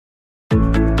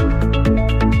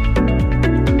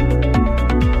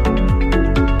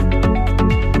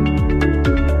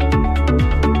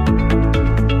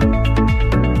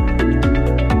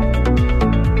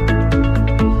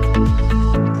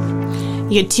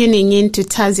You're tuning in to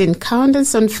Taz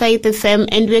Encounters on Faith FM,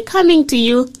 and we're coming to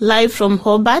you live from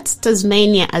Hobart,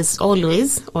 Tasmania, as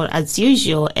always, or as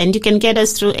usual. And you can get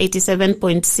us through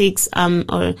 87.6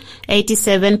 or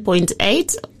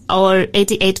 87.8 or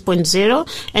 88.0.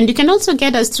 And you can also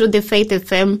get us through the Faith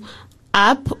FM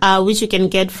app, which you can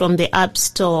get from the App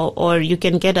Store, or you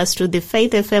can get us through the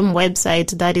Faith FM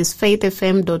website, that is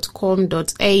faithfm.com.au.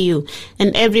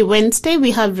 And every Wednesday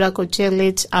we have Rajko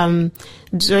Celic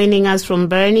joining us from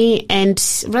Burnie, and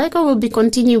Rajko will be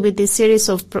continuing with the series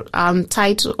of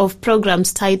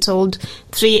programs titled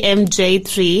 3MJ,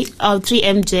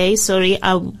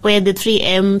 where the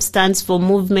 3M stands for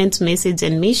Movement, Message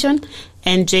and Mission,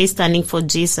 and J standing for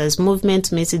Jesus,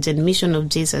 Movement, Message and Mission of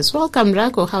Jesus. Welcome,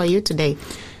 Rajko. How are you today?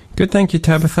 Good, thank you,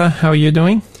 Tabitha. How are you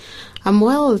doing? I'm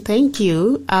well, thank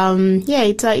you.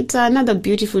 It's another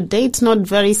beautiful day. It's not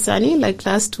very sunny like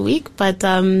last week, but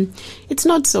it's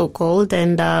not so cold,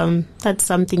 and that's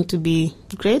something to be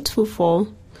grateful for,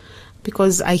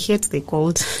 because I hate the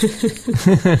cold.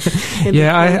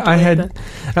 Yeah,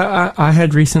 I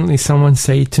had recently someone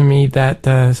say to me that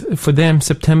for them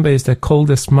September is the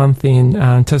coldest month in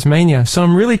Tasmania. So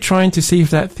I'm really trying to see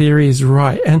if that theory is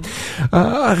right. And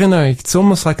I don't know, it's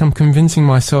almost like I'm convincing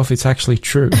myself it's actually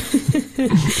true.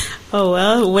 Oh,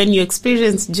 well, when you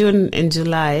experience June and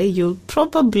July, you'll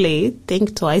probably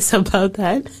think twice about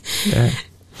that. Yeah.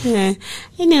 Yeah.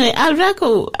 Anyway,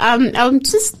 Rajko, I'm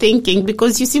just thinking,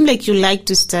 because you seem like you like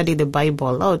to study the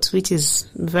Bible a lot, which is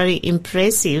very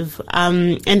impressive.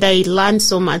 And I learned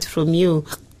so much from you.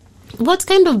 What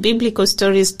kind of biblical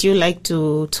stories do you like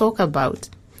to talk about?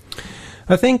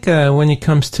 I think when it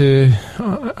comes to,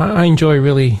 I enjoy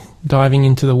really diving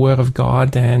into the Word of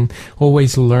God and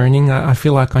always learning. I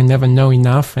feel like I never know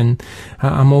enough, and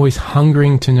I'm always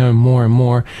hungering to know more and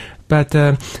more. But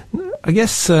I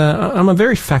guess I'm a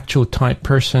very factual type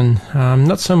person. I'm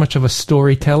not so much of a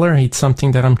storyteller. It's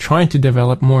something that I'm trying to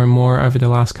develop more and more over the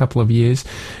last couple of years.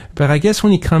 But I guess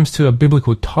when it comes to a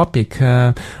biblical topic,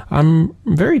 I'm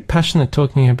very passionate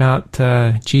talking about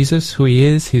Jesus, who he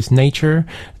is, his nature,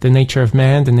 the nature of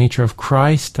man, the nature of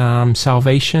Christ,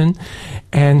 salvation,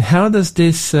 and how does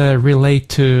this relate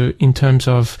to, in terms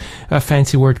of a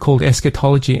fancy word called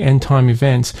eschatology, end time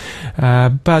events.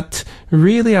 But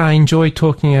really I enjoy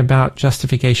talking about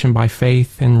justification by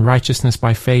faith and righteousness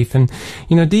by faith. And,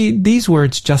 you know, these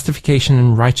words, justification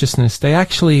and righteousness, they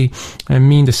actually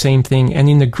mean the same thing. And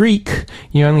in the Greek,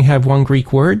 you only have one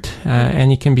Greek word,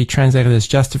 and it can be translated as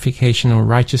justification or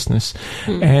righteousness.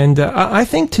 And I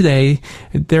think today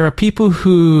there are people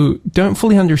who don't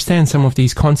fully understand some of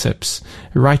these concepts,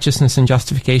 righteousness and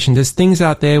justification. There's things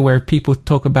out there where people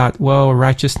talk about, well,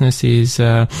 righteousness is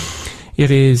it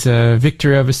is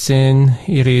victory over sin,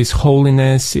 it is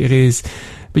holiness, it is...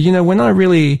 But, you know,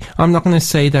 I'm not going to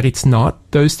say that it's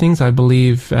not those things. I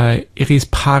believe it is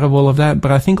part of all of that.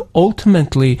 But I think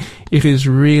ultimately it is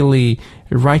really,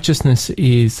 righteousness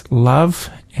is love,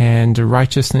 and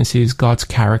righteousness is God's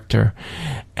character.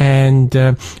 And,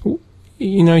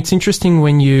 you know, it's interesting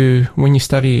when you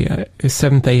study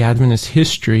Seventh-day Adventist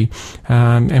history,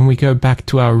 and we go back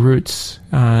to our roots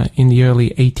in the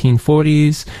early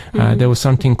 1840s. There was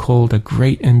something called a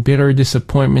great and bitter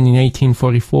disappointment in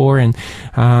 1844, and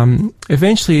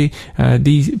eventually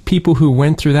these people who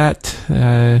went through that,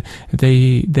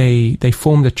 they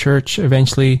formed a church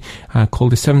eventually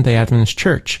called the Seventh-day Adventist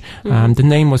Church. The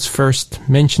name was first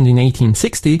mentioned in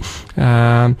 1860,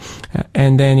 and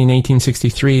then in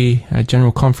 1863 a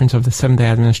General Conference of the Seventh-day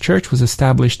Adventist Church was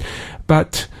established.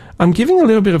 But I'm giving a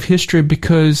little bit of history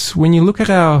because when you look at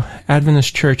our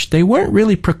Adventist church, they weren't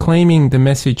really proclaiming the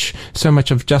message so much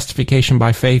of justification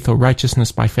by faith or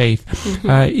righteousness by faith.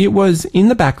 It was in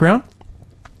the background.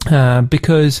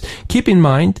 Because keep in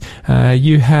mind,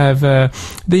 you have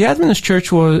the Adventist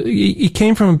church it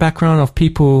came from a background of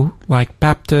people like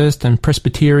Baptist and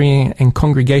Presbyterian and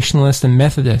Congregationalist and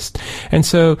Methodist. And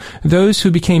so those who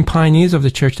became pioneers of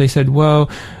the church, they said, well,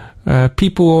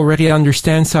 people already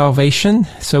understand salvation,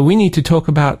 so we need to talk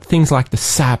about things like the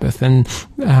Sabbath and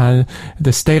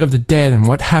the state of the dead and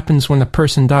what happens when a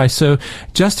person dies. So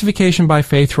justification by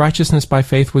faith, righteousness by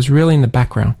faith was really in the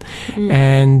background.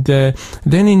 And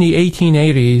then in the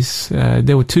 1880s,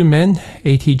 there were two men,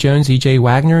 A.T. Jones, E.J.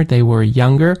 Wagner. They were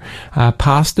younger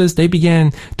pastors. They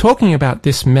began talking about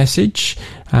this message.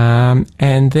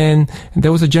 And then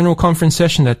there was a General Conference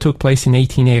session that took place in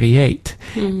 1888,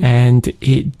 and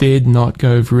it did not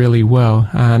go really well.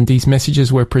 These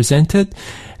messages were presented,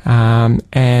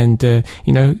 and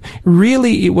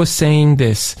really it was saying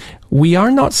this: we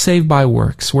are not saved by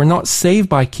works. We're not saved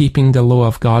by keeping the law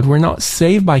of God. We're not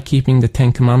saved by keeping the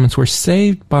Ten Commandments. We're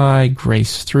saved by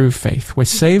grace through faith. We're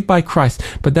saved by Christ.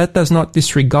 But that does not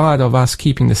disregard of us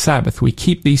keeping the Sabbath. We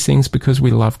keep these things because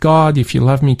we love God. If you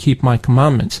love me, keep my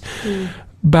commandments.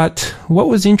 But what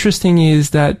was interesting is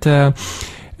that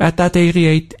at that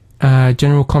 88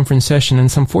 General Conference session,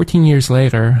 and some 14 years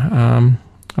later,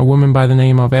 a woman by the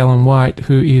name of Ellen White,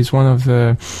 who is one of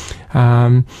the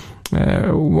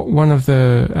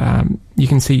you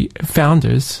can see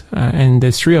founders, and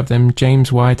there's three of them,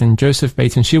 James White and Joseph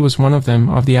Bates, and she was one of them,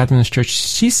 of the Adventist Church.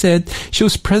 She said, she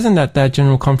was present at that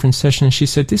General Conference session, and she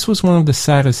said this was one of the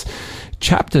saddest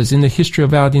chapters in the history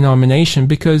of our denomination,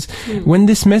 because when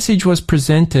this message was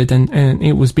presented and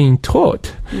it was being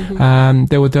taught,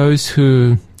 there were those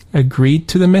who agreed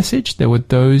to the message, there were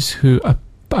those who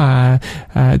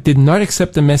did not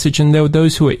accept the message, and there were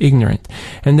those who were ignorant.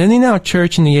 And then in our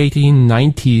church in the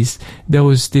 1890s, there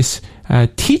was this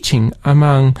teaching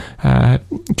among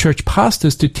church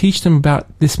pastors to teach them about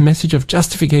this message of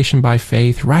justification by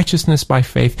faith, righteousness by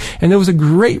faith. And there was a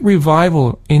great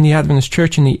revival in the Adventist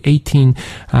church in the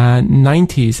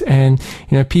 1890s. And,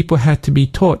 people had to be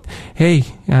taught, hey,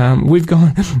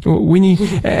 we need,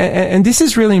 and this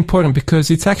is really important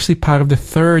because it's actually part of the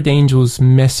third angel's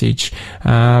message.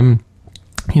 When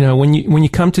you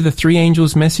come to the three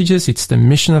angels' messages, it's the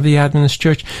mission of the Adventist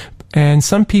church. And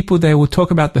some people, they will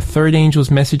talk about the third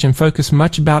angel's message and focus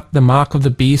much about the mark of the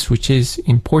beast, which is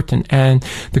important, and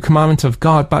the commandments of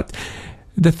God. But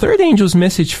the third angel's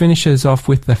message finishes off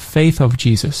with the faith of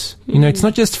Jesus. It's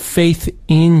not just faith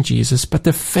in Jesus, but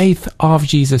the faith of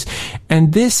Jesus.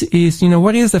 And this is,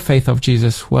 what is the faith of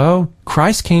Jesus? Well,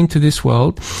 Christ came to this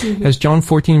world. As John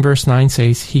 14 verse 9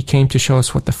 says, he came to show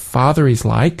us what the Father is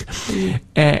like.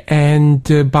 And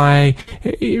by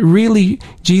really,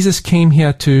 Jesus came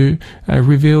here to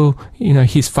reveal,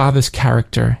 his Father's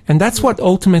character. And that's what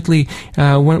ultimately,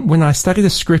 when I study the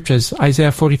scriptures,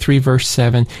 Isaiah 43 verse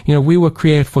 7, we were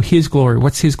created for his glory.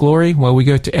 What's his glory? Well, we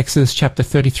go to Exodus chapter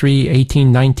 33,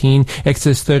 18, 19,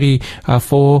 Exodus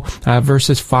 34,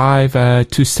 verses 5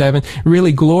 to 7.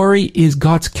 Really, glory is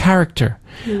God's character.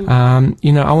 I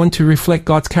want to reflect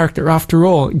God's character. After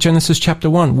all, Genesis chapter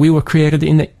 1, we were created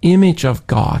in the image of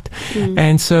God.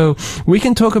 And so we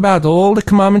can talk about all the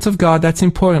commandments of God, that's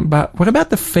important, but what about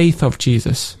the faith of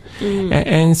Jesus?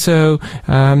 And so,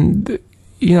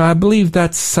 I believe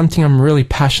that's something I'm really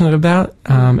passionate about,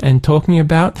 and talking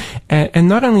about. And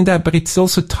not only that, but it's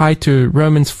also tied to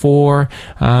Romans 4,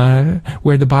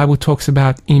 where the Bible talks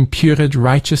about imputed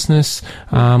righteousness,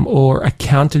 or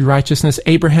accounted righteousness.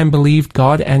 Abraham believed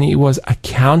God, and it was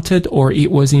accounted, or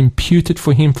it was imputed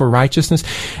for him for righteousness.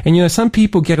 And some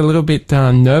people get a little bit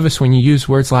nervous when you use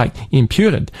words like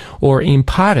imputed or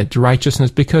imparted righteousness,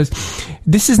 because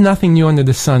this is nothing new under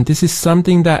the sun. This is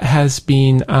something that has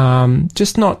been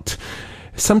just not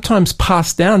sometimes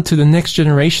passed down to the next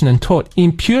generation and taught.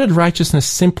 Imputed righteousness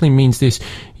simply means this: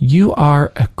 you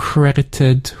are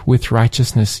accredited with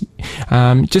righteousness.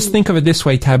 Just think of it this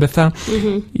way, Tabitha.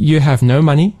 You have no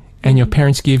money, and your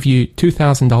parents give you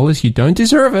 $2,000, you don't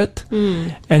deserve it.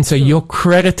 And so you're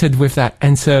credited with that.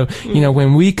 And so,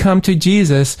 when we come to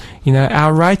Jesus,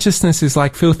 our righteousness is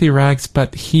like filthy rags,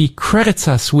 but he credits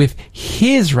us with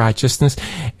his righteousness.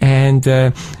 And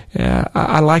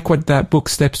I like what that book,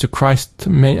 Steps to Christ,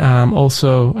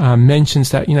 also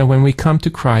mentions, that, when we come to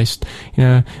Christ,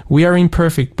 we are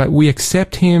imperfect, but we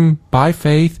accept him by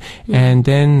faith, and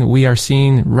then we are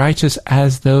seen righteous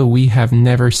as though we have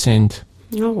never sinned.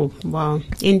 Oh, wow.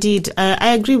 Indeed. I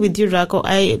agree with you, Rajko.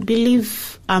 I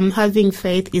believe having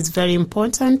faith is very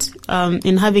important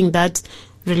in having that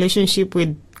relationship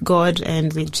with God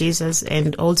and with Jesus,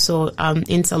 and also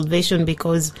in salvation,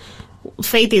 because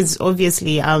faith is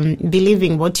obviously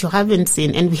believing what you haven't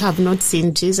seen, and we have not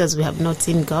seen Jesus, we have not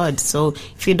seen God. So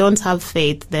if you don't have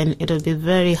faith, then it'll be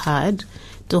very hard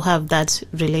to have that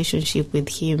relationship with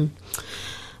him.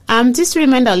 Just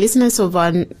remind our listeners of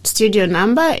our studio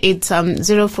number. It's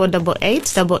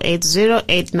 0488 880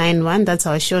 891. That's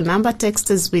our show number.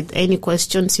 Text us with any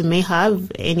questions you may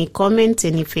have, any comments,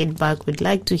 any feedback. We'd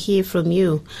like to hear from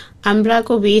you.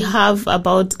 Rajko, we have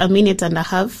about a minute and a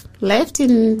half left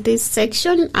in this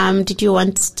section. Did you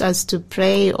want us to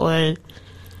pray, or?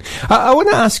 I want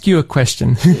to ask you a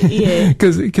question. Yeah.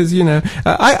 Because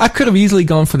I could have easily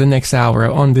gone for the next hour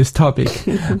on this topic.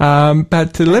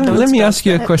 But let me ask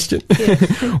you a question. Yeah.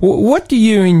 What do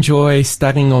you enjoy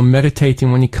studying or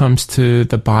meditating when it comes to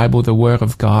the Bible, the Word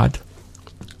of God?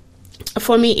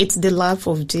 For me, it's the love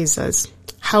of Jesus.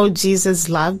 How Jesus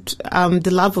loved,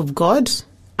 the love of God,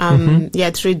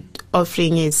 through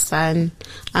offering his son,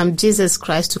 Jesus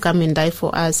Christ, to come and die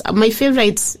for us. My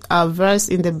favorite verse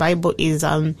in the Bible is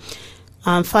 1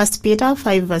 Peter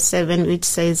 5 verse 7, which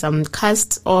says,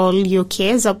 cast all your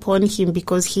cares upon him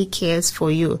because he cares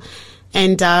for you.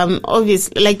 And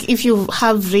obviously, like, if you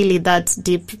have really that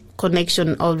deep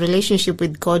connection or relationship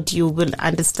with God, you will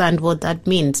understand what that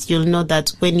means. You'll know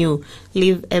that when you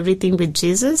leave everything with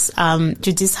Jesus,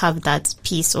 you just have that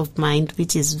peace of mind,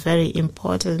 which is very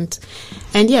important.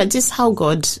 And just how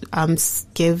God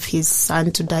gave his son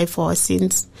to die for our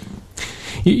sins.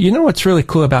 You know what's really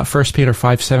cool about 1 Peter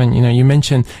 5:7? You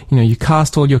mentioned, you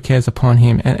cast all your cares upon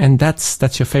him, and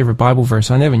that's your favorite Bible verse.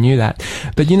 I never knew that.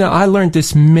 But, I learned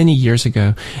this many years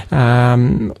ago.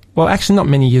 Well, actually not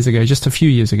many years ago, just a few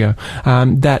years ago,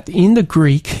 that in the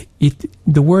Greek,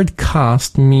 the word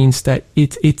cast means that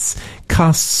it's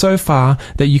cast so far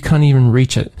that you can't even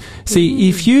reach it. See,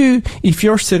 if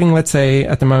you're sitting, let's say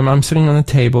at the moment, I'm sitting on a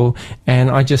table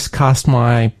and I just cast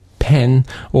my pen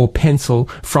or pencil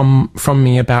from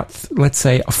me about, let's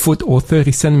say, a foot or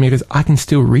 30 centimeters, I can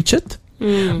still reach it.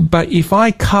 But if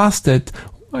I cast it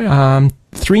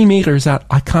 3 meters out,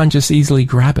 I can't just easily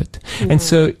grab it. And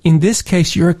so in this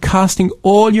case, you're casting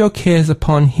all your cares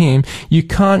upon him. You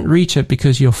can't reach it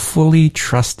because you're fully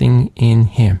trusting in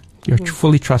him. You're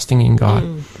fully trusting in God.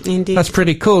 Indeed. That's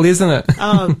pretty cool, isn't it?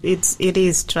 Oh, it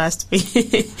is, trust me.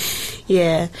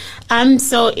 Yeah.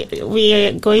 So we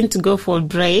are going to go for a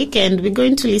break, and we're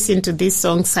going to listen to this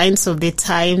song, Signs of the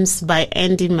Times by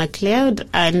Andy McLeod.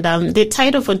 And the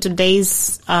title for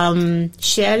today's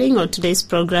sharing or today's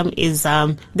program is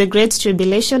The Great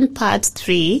Tribulation Part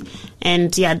 3.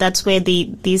 And that's where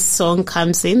this song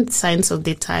comes in, Signs of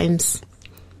the Times.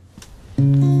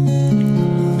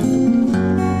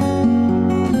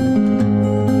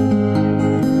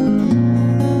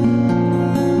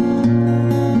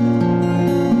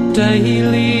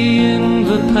 Daily in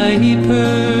the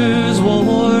papers,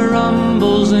 war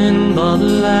rumbles in the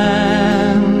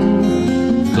land.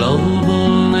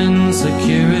 Global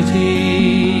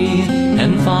insecurity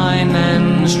and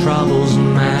finance troubles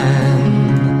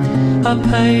man. A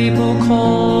papal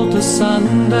call to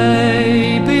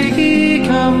Sunday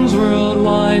becomes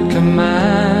worldwide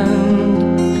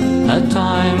command. A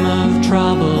time of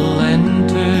trouble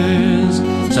enters,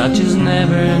 such as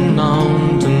never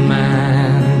known to man.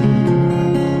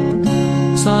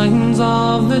 Signs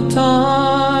of the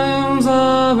times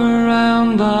are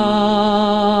around us.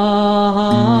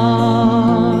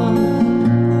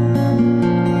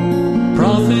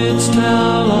 Prophets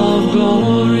tell of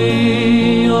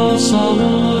glory, also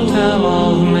tell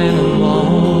of men and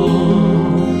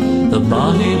woe. The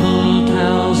Bible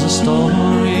tells a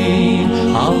story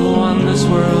of one this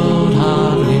world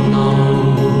hardly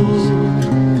knows.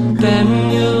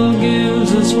 Daniel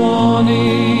gives us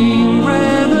warning,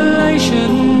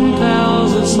 Revelation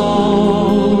tells us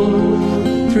all.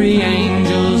 3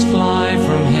 angels fly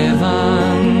from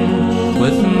heaven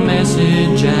with a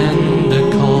message and a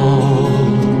call.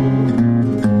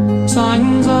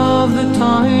 Signs of the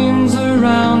times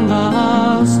around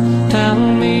us tell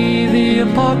me the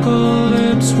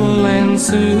apocalypse will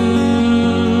ensue.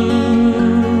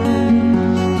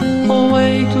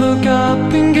 Awake, look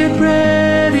up and get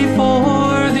ready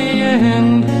for the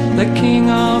end. The King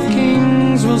of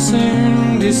Kings will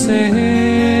soon descend.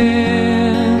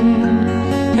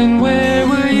 And where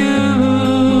will you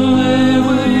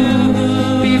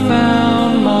be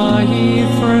found, my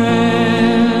friend?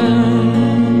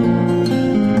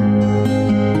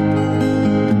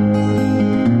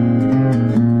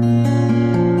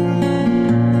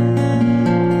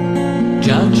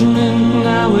 Judgment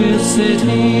now is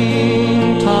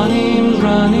sitting, time's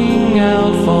running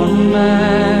out for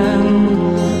man.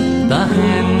 The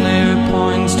hand there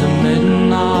points to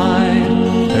midnight,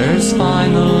 Earth's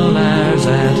final hours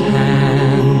at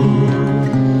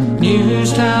hand.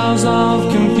 News tells of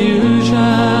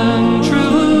confusion,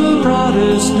 true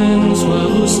Protestants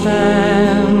will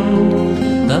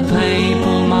stand. The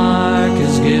papal mark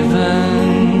is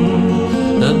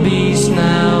given, the beast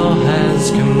now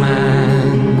has command.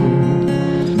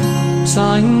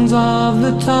 Signs of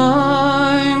the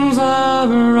times are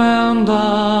around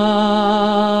us.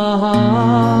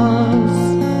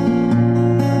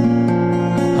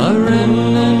 A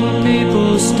remnant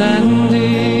people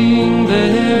standing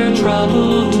there,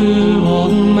 troubled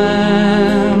toward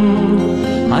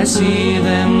man. I see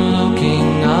them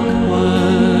looking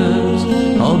upwards,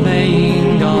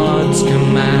 obeying God's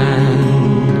command.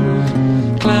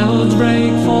 Clouds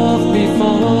break forth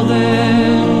before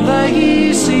them,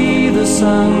 they see the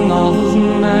Son of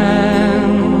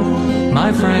Man.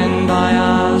 My friend, I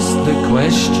ask the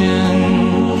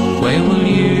question, where will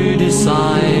you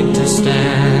decide to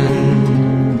stand?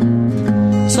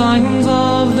 Signs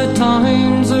of the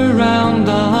times around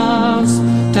us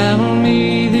tell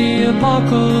me the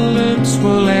apocalypse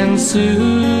will end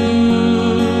soon.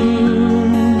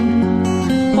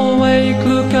 Awake,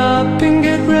 look up and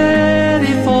get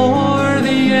ready for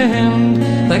the end.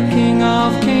 The King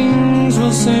of Kings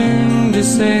will soon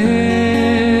descend.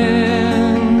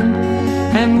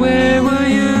 And where will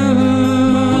you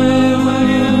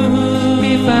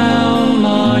be found,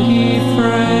 my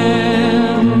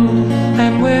friend?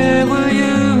 And where will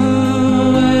you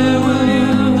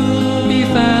be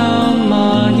found,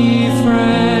 my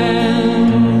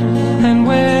friend? And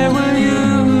where will you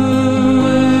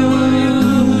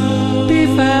be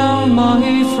found,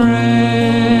 my friend?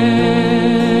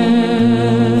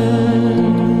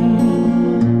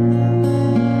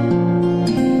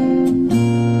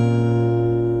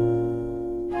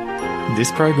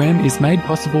 This program is made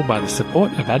possible by the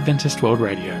support of Adventist World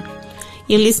Radio.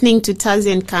 You're listening to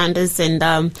Tazi and Candace, and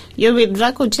you're with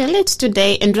Rajko Celic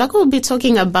today, and Rajko will be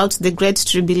talking about the Great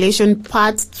Tribulation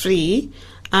Part 3.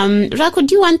 Rajko,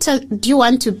 do you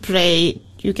want to pray?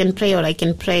 You can pray or I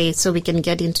can pray so we can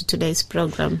get into today's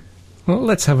program. Well,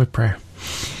 let's have a prayer.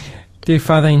 Dear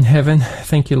Father in heaven,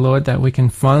 thank you, Lord, that we can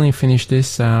finally finish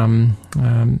this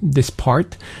this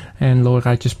part. And Lord,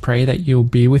 I just pray that you'll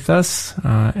be with us,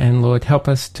 and Lord, help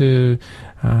us to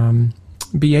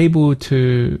be able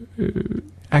to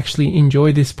actually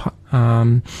enjoy this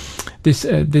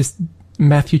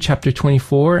Matthew chapter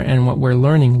 24 and what we're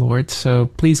learning, Lord.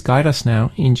 So please guide us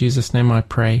now. In Jesus' name I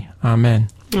pray. Amen.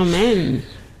 Amen.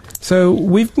 So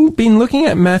we've been looking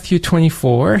at Matthew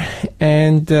 24,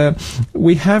 and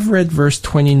we have read verse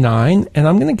 29, and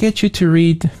I'm going to get you to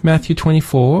read Matthew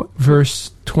 24,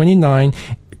 verse 29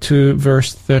 to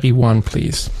verse 31,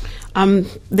 please.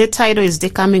 The title is The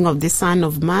Coming of the Son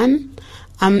of Man.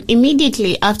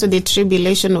 Immediately after the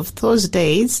tribulation of those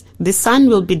days, the sun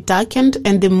will be darkened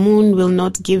and the moon will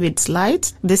not give its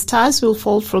light. The stars will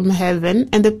fall from heaven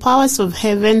and the powers of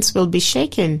heavens will be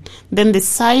shaken. Then the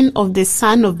sign of the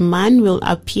Son of Man will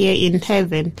appear in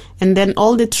heaven, and then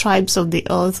all the tribes of the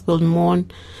earth will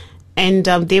mourn. And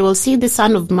they will see the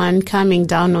Son of Man coming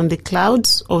down on the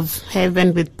clouds of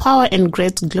heaven with power and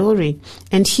great glory.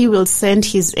 And he will send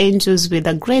his angels with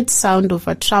a great sound of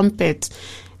a trumpet.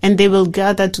 And they will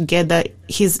gather together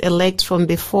his elect from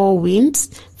the four winds,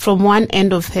 from one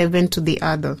end of heaven to the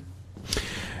other.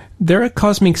 There are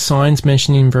cosmic signs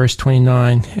mentioned in verse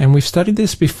 29, and we've studied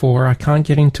this before. I can't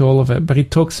get into all of it, but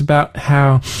it talks about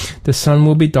how the sun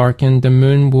will be darkened, the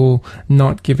moon will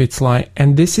not give its light,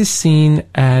 and this is seen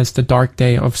as the dark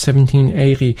day of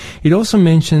 1780. It also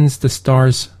mentions the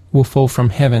stars will fall from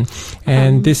heaven,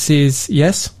 and this is,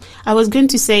 yes? I was going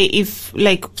to say, if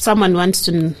someone wants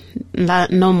to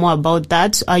know more about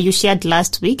that, you shared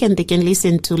last week, and they can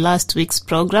listen to last week's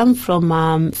program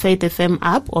from Faith FM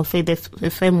app or Faith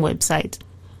FM website.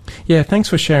 Yeah, thanks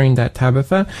for sharing that,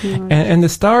 Tabitha. And the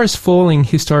stars falling,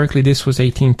 historically, this was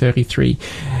 1833.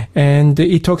 And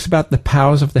it talks about the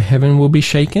powers of the heaven will be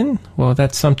shaken. Well,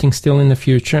 that's something still in the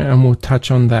future, and we'll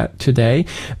touch on that today.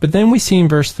 But then we see in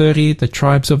verse 30, the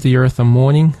tribes of the earth are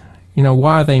mourning. You know,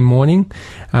 why are they mourning?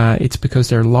 It's because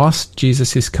they're lost.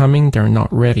 Jesus is coming. They're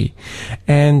not ready.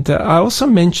 And I also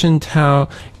mentioned how,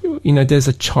 there's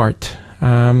a chart.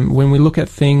 When we look at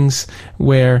things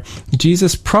where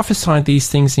Jesus prophesied these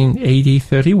things in AD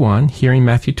 31, here in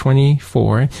Matthew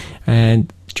 24,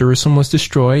 and Jerusalem was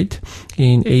destroyed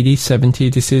in AD 70.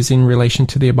 This is in relation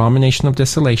to the abomination of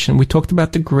desolation. We talked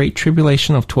about the Great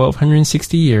Tribulation of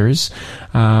 1260 years,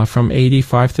 from AD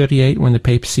 538 when the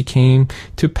papacy came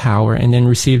to power and then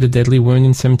received a deadly wound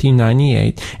in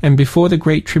 1798. And before the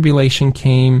Great Tribulation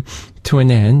came to an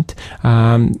end,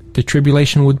 the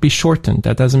tribulation would be shortened.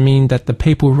 That doesn't mean that the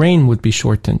papal reign would be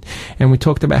shortened. And we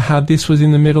talked about how this was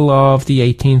in the middle of the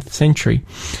 18th century.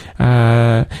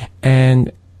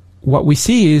 And what we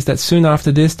see is that soon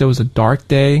after this, there was a dark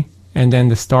day, and then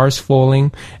the stars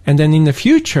falling. And then in the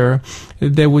future,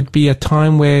 there would be a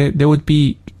time where there would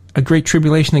be a great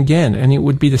tribulation again, and it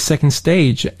would be the second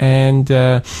stage, and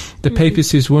the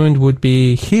papacy's wound would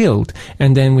be healed.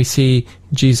 And then we see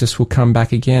Jesus will come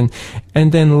back again.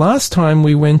 And then last time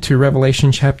we went to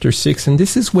Revelation chapter 6, and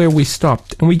this is where we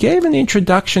stopped. And we gave an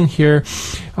introduction here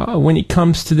when it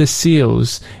comes to the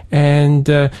seals. And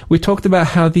we talked about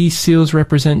how these seals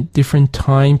represent different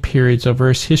time periods of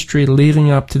Earth's history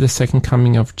leading up to the second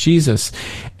coming of Jesus.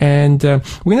 And we're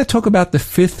going to talk about the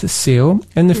fifth seal.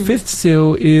 And the fifth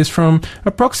seal is from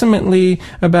approximately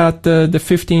about the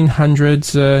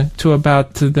 1500s to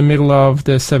about the middle of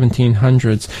the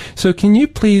 1700s. So can you you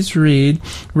please read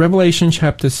Revelation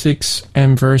chapter 6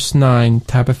 and verse 9?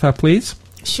 Tabitha, please.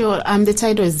 Sure. The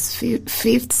title is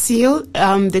Fifth Seal,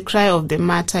 the Cry of the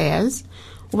Martyrs.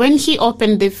 When he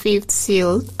opened the fifth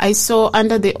seal, I saw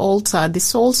under the altar the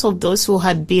souls of those who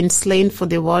had been slain for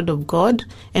the word of God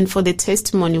and for the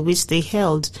testimony which they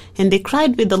held. And they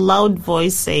cried with a loud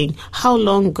voice, saying, How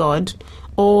long, God,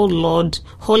 O Lord,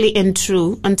 holy and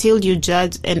true, until you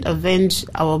judge and avenge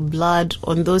our blood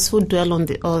on those who dwell on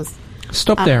the earth?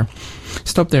 Stop there.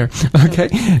 Okay,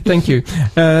 thank you.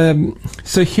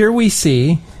 So here we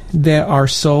see there are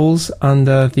souls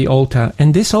under the altar,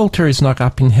 and this altar is not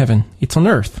up in heaven, it's on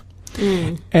earth.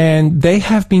 And they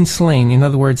have been slain. In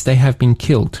other words, they have been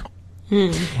killed.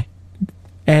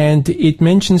 And it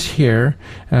mentions here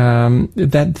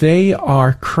that they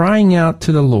are crying out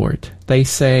to the Lord. They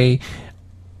say,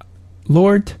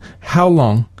 Lord, how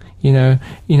long? You know,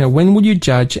 when will you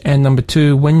judge? And number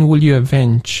two, when will you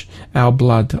avenge our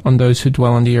blood on those who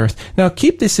dwell on the earth? Now,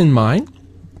 keep this in mind.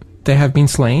 They have been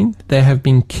slain, they have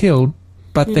been killed,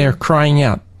 but they're crying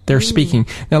out, they're speaking.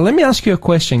 Now, let me ask you a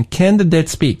question. Can the dead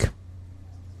speak?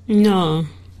 No.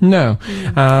 No.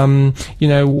 You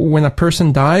know, when a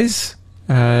person dies,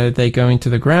 they go into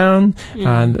the ground,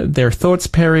 their thoughts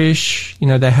perish, you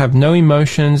know, they have no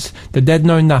emotions, the dead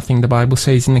know nothing, the Bible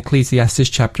says in Ecclesiastes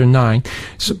chapter 9.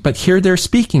 So, but here they're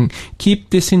speaking.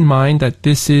 Keep this in mind that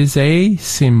this is a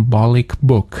symbolic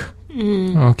book.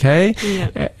 Okay?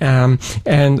 Yeah.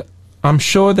 And I'm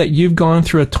sure that you've gone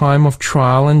through a time of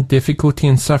trial and difficulty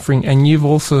and suffering, and you've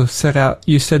also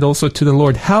you said also to the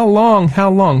Lord, how long, how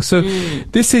long? So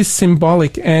this is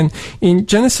symbolic. And in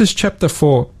Genesis chapter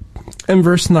 4 and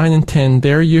verse 9 and 10,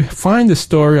 there you find the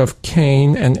story of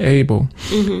Cain and Abel.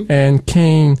 And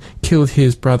Cain killed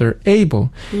his brother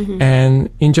Abel. And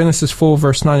in Genesis 4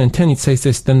 verse 9 and 10, it says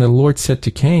this, Then the Lord said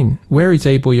to Cain, Where is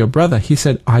Abel your brother? He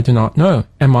said, I do not know.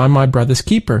 Am I my brother's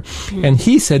keeper? And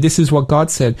he said, this is what God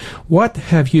said, What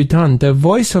have you done? The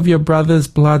voice of your brother's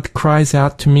blood cries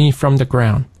out to me from the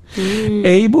ground.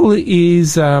 Abel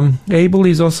is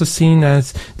also seen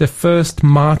as the first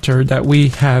martyr that we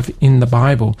have in the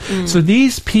Bible. So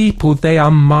these people, they are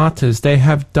martyrs. They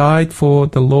have died for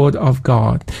the Lord of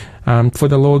God, for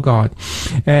the Lord God.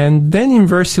 And then in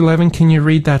verse 11, can you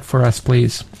read that for us,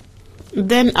 please?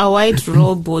 Then a white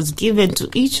robe was given to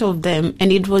each of them,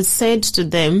 and it was said to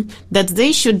them that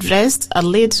they should rest a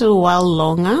little while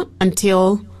longer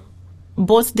until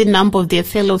both the number of their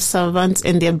fellow servants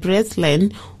and their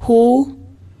brethren who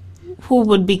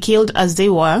would be killed as they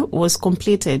were was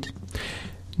completed.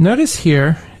 Notice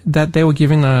here that they were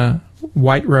given a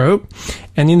white robe,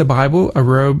 and in the Bible a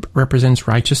robe represents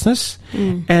righteousness,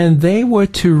 and they were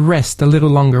to rest a little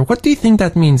longer. What do you think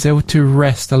that means, they were to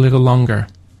rest a little longer?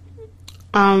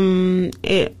 To me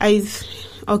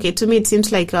it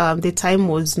seems like the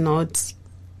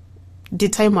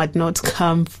time had not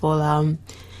come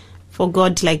for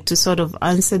God, like, to sort of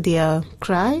answer their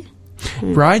cry.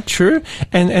 Right, true.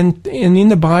 And in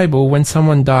the Bible, when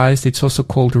someone dies, it's also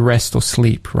called rest or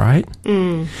sleep, right?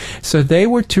 So they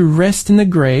were to rest in the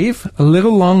grave a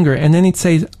little longer, and then it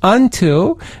says,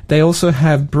 until they also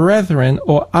have brethren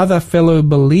or other fellow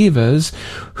believers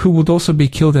who would also be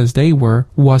killed as they were,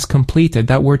 was completed.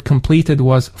 That word completed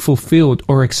was fulfilled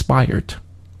or expired.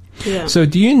 Yeah. So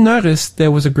do you notice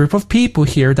there was a group of people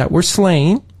here that were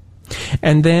slain,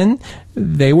 and then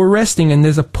they were resting, and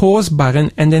there's a pause button,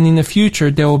 and then in the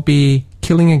future there will be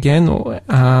killing again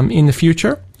in the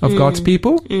future of God's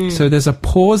people. So there's a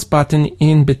pause button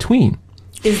in between.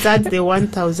 Is that the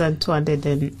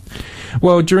 1,200?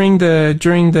 Well, during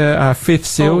the fifth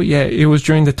seal, yeah, it was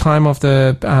during the time of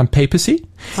the papacy,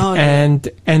 and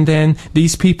then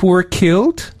these people were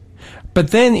killed,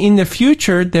 but then in the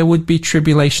future there would be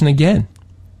tribulation again.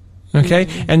 Okay,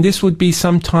 and this would be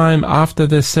sometime after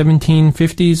the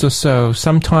 1750s or so.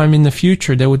 Sometime in the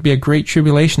future, there would be a great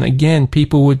tribulation. Again,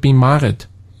 people would be martyred.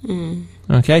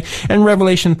 Okay, and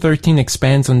Revelation 13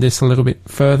 expands on this a little bit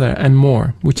further and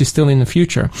more, which is still in the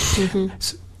future.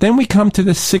 So then we come to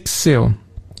the sixth seal,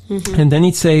 and then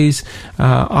it says,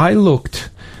 I looked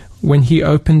when he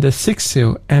opened the sixth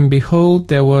seal, and behold,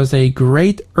 there was a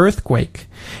great earthquake,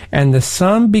 and the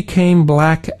sun became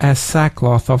black as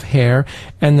sackcloth of hair,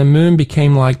 and the moon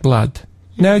became like blood.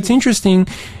 Now, it's interesting.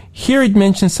 Here it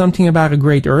mentions something about a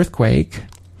great earthquake.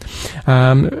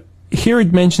 Here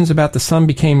it mentions about the sun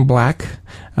became black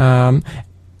as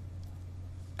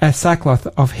sackcloth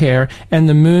of hair, and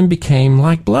the moon became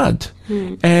like blood.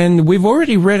 And we've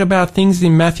already read about things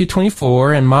in Matthew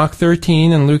 24 and Mark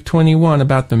 13 and Luke 21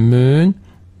 about the moon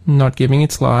not giving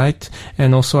its light,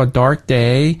 and also a dark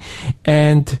day.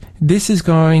 And this is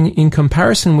going in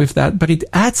comparison with that, but it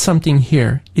adds something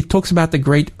here. It talks about the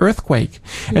great earthquake.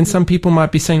 And some people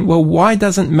might be saying, well, why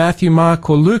doesn't Matthew, Mark,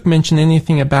 or Luke mention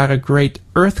anything about a great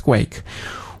earthquake?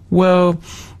 Well,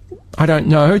 I don't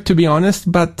know, to be honest,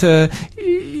 but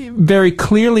very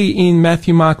clearly in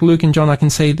Matthew, Mark, Luke, and John, I can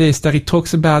say this, that it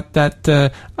talks about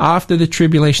that after the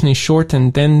tribulation is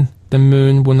shortened, then the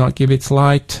moon will not give its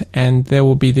light, and there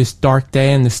will be this dark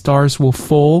day, and the stars will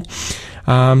fall.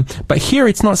 But here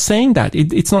it's not saying that.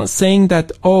 It's not saying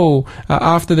that,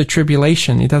 after the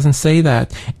tribulation. It doesn't say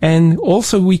that. And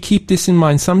also we keep this in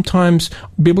mind. Sometimes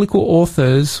biblical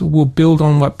authors will build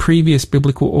on what previous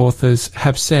biblical authors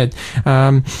have said.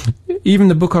 Even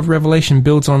the book of Revelation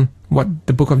builds on what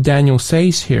the book of Daniel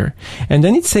says here. And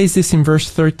then it says this in verse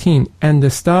 13, and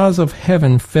the stars of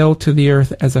heaven fell to the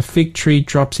earth as a fig tree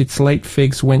drops its late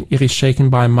figs when it is shaken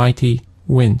by a mighty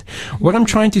wind. What I'm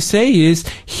trying to say is,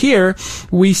 here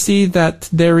we see that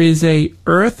there is a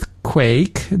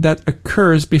earthquake that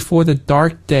occurs before the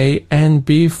dark day and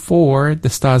before the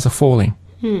stars are falling.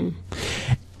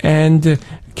 And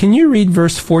can you read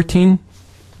verse 14?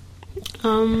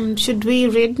 Should we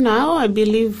read now? I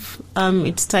believe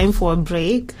it's time for a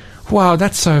break. Wow,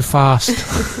 that's so fast.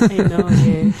 I know,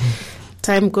 yeah.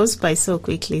 Time goes by so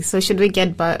quickly. So should we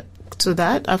get back to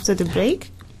that after the break?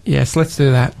 Yes, let's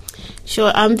do that.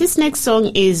 Sure. This next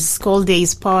song is called "There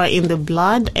Is Power in the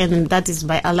Blood," and that is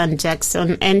by Alan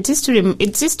Jackson. And it's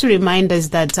just to remind us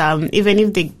that even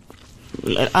if the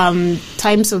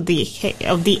times of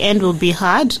the end will be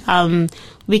hard,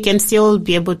 we can still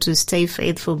be able to stay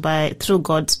faithful through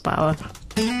God's power.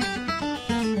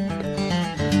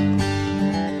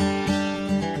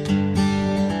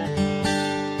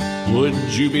 Would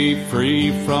you be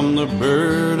free from the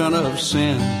burden of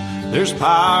sin? There's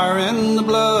power in the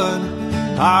blood,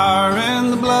 power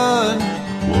in the blood.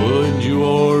 Would you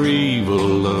o'er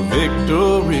evil a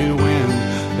victory win?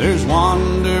 There's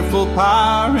wonderful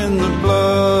power in the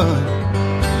blood.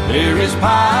 There is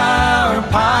power,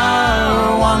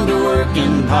 power,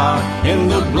 wonder-working power in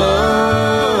the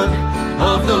blood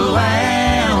of the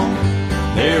Lamb.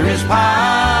 There is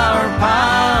power,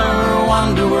 power,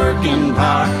 wonder-working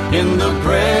power in the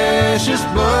precious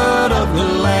blood of the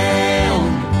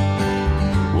Lamb.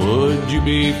 Would you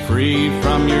be free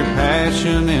from your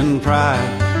passion and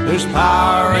pride? There's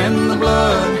power in the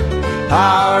blood,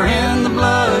 power in the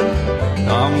blood.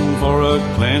 Come for a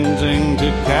cleansing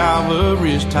to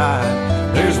Calvary's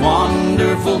tide. There's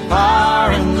wonderful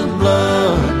power in the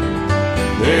blood.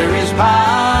 There is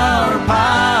power,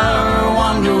 power,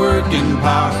 wonder-working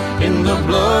power in the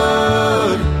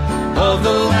blood of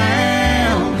the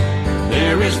Lamb.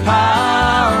 There is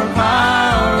power,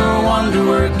 power,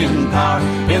 wonder-working power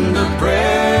in the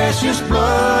precious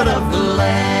blood of the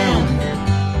Lamb.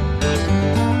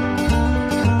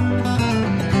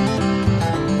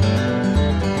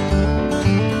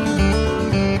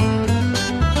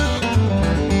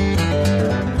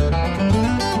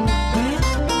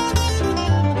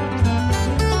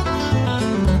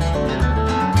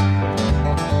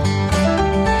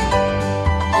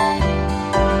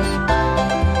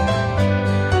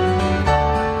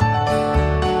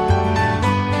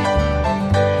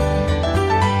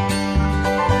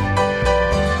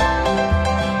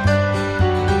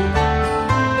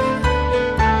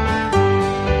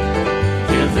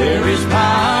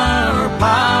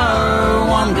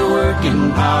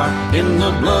 In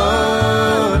the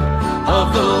blood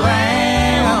of the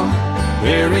Lamb,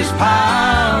 there is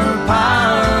power,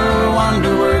 power,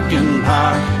 wonder-working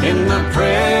power in the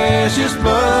precious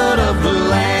blood of the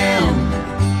Lamb.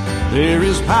 There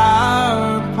is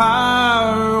power,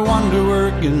 power,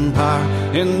 wonder-working power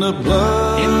in the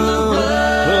blood,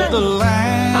 of the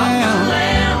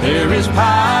Lamb. There is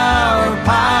power,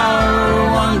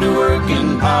 power,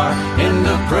 wonder-working power in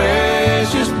the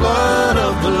precious blood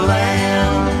of the Lamb.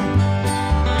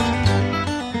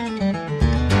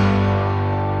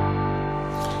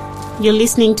 You're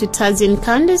listening to Taz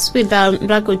Encounters with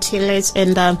Rajko Celic,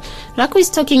 and Rajko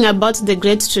is talking about the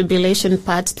Great Tribulation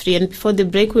Part 3. And before the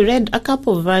break, we read a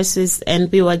couple of verses,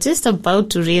 and we were just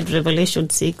about to read Revelation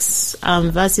 6,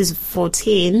 verses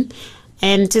 14.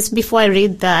 And just before I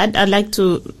read that, I'd like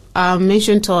to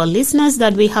mention to our listeners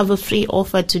that we have a free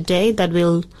offer today that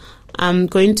I'm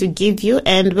going to give you,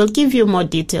 and we'll give you more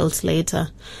details later.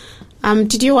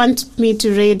 Did you want me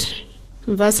to read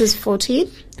verses 14?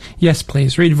 Yes,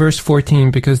 please. Read verse 14,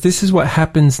 because this is what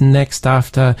happens next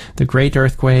after the great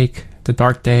earthquake, the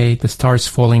dark day, the stars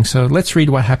falling. So let's read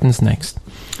what happens next.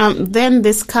 Then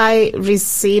the sky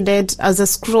receded as a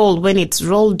scroll when it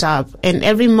rolled up, and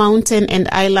every mountain and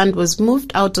island was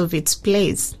moved out of its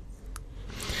place.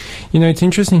 You know, it's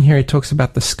interesting here. It talks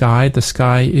about the sky. The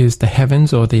sky is the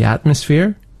heavens or the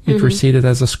atmosphere. It receded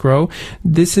as a scroll.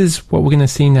 This is what we're going to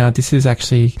see now. This is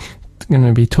actually going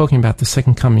to be talking about the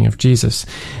second coming of Jesus.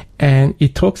 And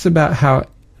it talks about how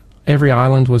every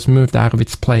island was moved out of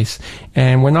its place.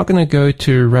 And we're not going to go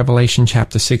to Revelation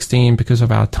chapter 16 because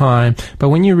of our time, but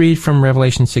when you read from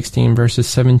Revelation 16 verses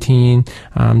 17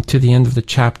 to the end of the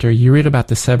chapter, you read about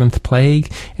the seventh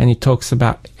plague, and it talks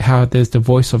about how there's the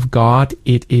voice of God,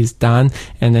 it is done,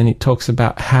 and then it talks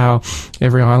about how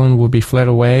every island will be fled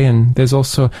away, and there's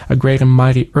also a great and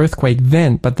mighty earthquake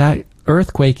then, but that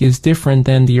earthquake is different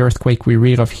than the earthquake we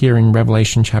read of here in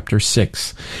Revelation chapter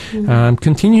 6.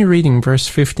 Continue reading verse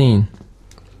 15.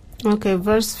 Okay,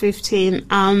 verse 15.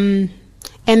 And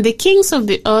the kings of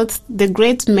the earth, the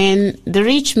great men, the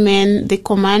rich men, the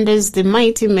commanders, the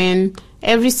mighty men,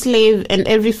 every slave and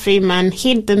every free man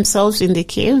hid themselves in the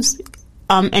caves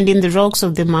and in the rocks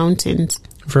of the mountains.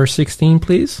 Verse 16,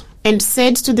 please. And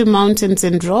said to the mountains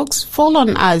and rocks, fall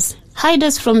on us, hide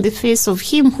us from the face of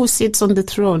him who sits on the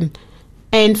throne,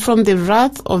 and from the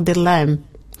wrath of the Lamb.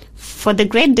 For the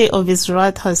great day of his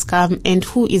wrath has come, and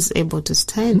who is able to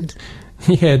stand?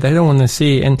 Yeah, they don't want to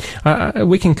see. And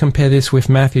we can compare this with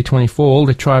Matthew 24. All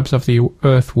the tribes of the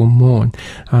earth will mourn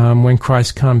when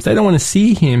Christ comes. They don't want to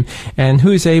see him. And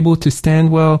who is able to stand?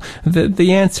 Well,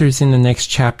 the answer is in the next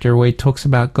chapter, where he talks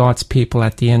about God's people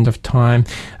at the end of time,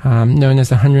 known as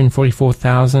the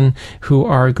 144,000 who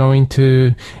are going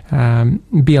to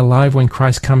be alive when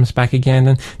Christ comes back again.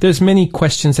 And there's many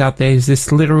questions out there. Is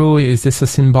this literal? Is this a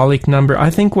symbolic number? I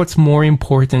think what's more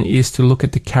important is to look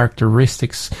at the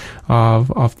characteristics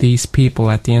of these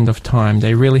people at the end of time.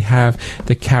 They really have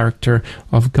the character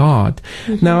of God.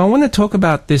 Now, I want to talk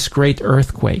about this great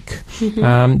earthquake.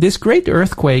 This great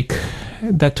earthquake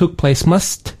that took place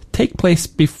must take place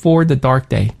before the dark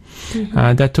day.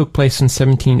 That took place in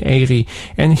 1780.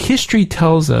 And history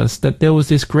tells us that there was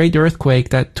this great earthquake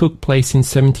that took place in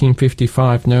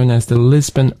 1755, known as the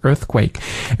Lisbon earthquake.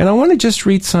 And I want to just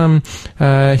read some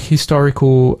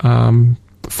historical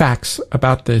facts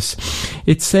about this.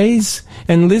 It says,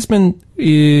 and Lisbon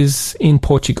is in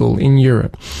Portugal, in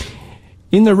Europe.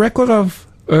 In the record of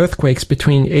earthquakes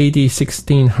between AD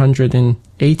 1600 and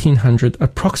 1800,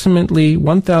 approximately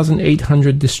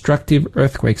 1,800 destructive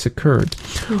earthquakes occurred.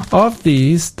 Of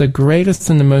these, the greatest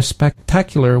and the most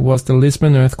spectacular was the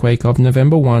Lisbon earthquake of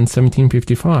November 1,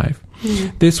 1755.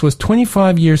 This was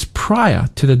 25 years prior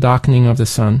to the darkening of the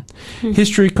sun.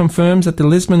 History confirms that the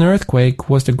Lisbon earthquake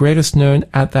was the greatest known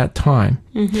at that time.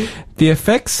 The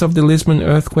effects of the Lisbon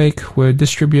earthquake were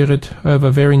distributed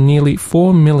over very nearly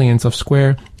 4 millions of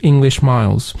square English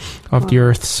miles of the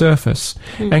Earth's surface,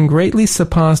 and greatly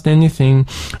surpassed anything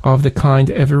of the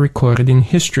kind ever recorded in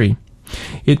history.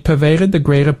 It pervaded the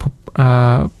greater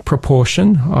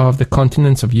proportion of the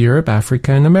continents of Europe,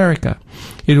 Africa, and America.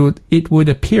 It would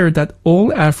appear that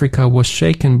all Africa was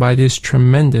shaken by this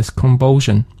tremendous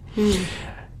convulsion.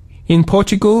 In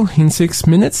Portugal, in 6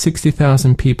 minutes,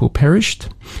 60,000 people perished,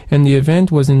 and the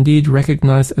event was indeed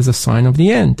recognized as a sign of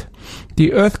the end.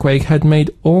 The earthquake had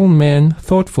made all men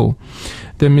thoughtful.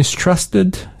 They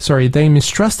mistrusted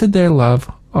their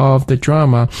love of the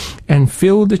drama and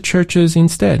filled the churches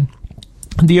instead.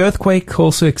 The earthquake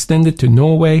also extended to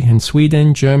Norway and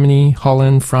Sweden, Germany,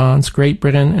 Holland, France, Great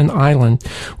Britain, and Ireland,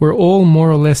 were all more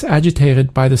or less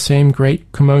agitated by the same great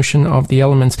commotion of the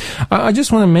elements. I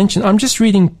just want to mention, I'm just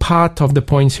reading part of the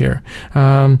points here.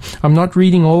 I'm not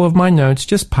reading all of my notes,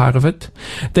 just part of it.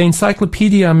 The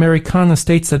Encyclopedia Americana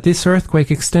states that this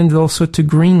earthquake extended also to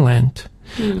Greenland.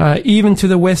 Even to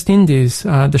the West Indies,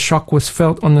 the shock was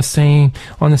felt on the same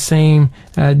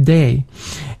day.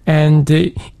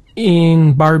 And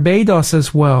in Barbados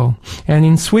as well, and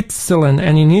in Switzerland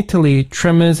and in Italy,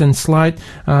 tremors and slight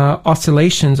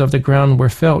oscillations of the ground were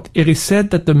felt. It is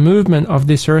said that the movement of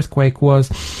this earthquake was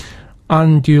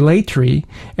undulatory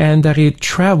and that it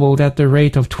traveled at the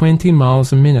rate of 20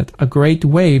 miles a minute. A great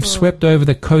wave swept over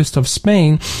the coast of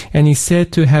Spain and is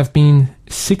said to have been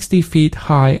 60 feet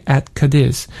high at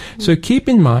Cadiz. So keep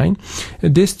in mind,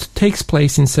 this takes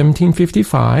place in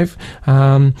 1755.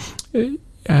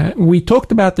 We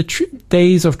talked about the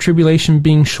days of tribulation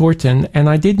being shortened, and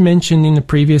I did mention in the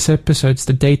previous episodes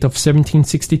the date of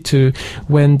 1762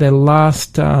 when the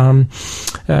last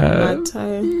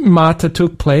martyr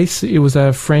took place. It was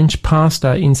a French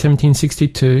pastor in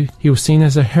 1762. He was seen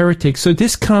as a heretic. So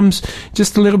this comes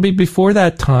just a little bit before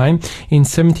that time, in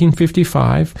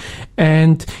 1755.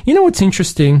 And you know what's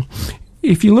interesting?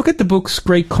 If you look at the book's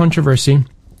Great Controversy,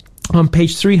 on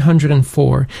page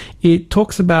 304, it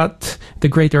talks about the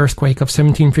great earthquake of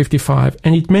 1755,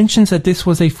 and it mentions that this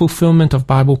was a fulfillment of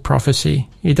Bible prophecy.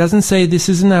 It doesn't say this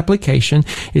is an application.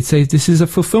 It says this is a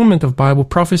fulfillment of Bible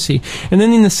prophecy. And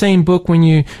then in the same book, when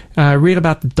you read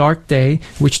about the Dark Day,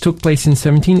 which took place in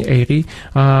 1780,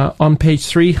 on page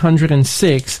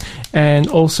 306 and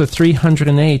also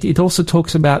 308, it also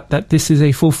talks about that this is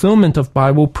a fulfillment of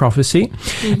Bible prophecy.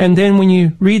 Mm-hmm. And then when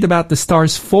you read about the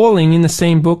stars falling in the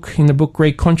same book, in the book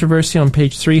Great Controversy, on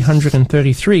page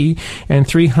 333 and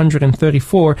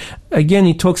 334, again,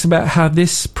 it talks about how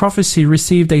this prophecy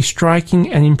received a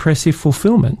striking and impressive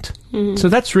fulfillment. Mm. So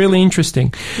that's really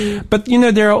interesting. Mm. But, you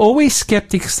know, there are always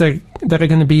skeptics that are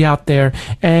going to be out there,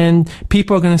 and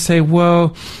people are going to say,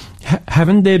 well,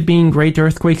 haven't there been great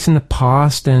earthquakes in the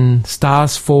past and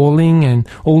stars falling and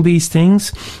all these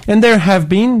things? And there have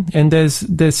been, and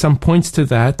there's some points to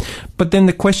that. But then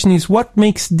the question is, what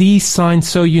makes these signs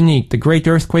so unique? The great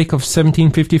earthquake of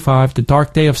 1755, the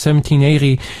dark day of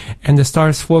 1780, and the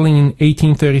stars falling in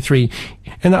 1833.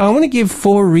 And I want to give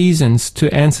 4 reasons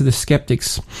to answer the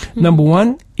skeptics. Mm-hmm. Number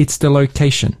 1, it's the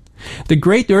location. The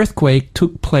great earthquake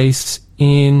took place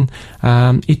in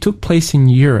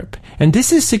Europe. And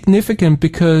this is significant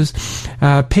because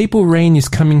papal reign is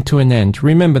coming to an end.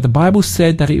 Remember, the Bible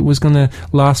said that it was going to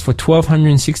last for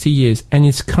 1260 years, and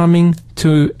it's coming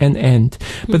to an end.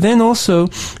 But then also,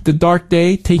 the Dark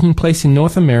Day taking place in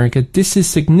North America, this is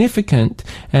significant.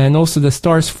 And also the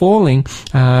stars falling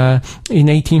in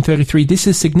 1833, this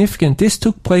is significant. This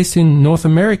took place in North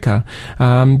America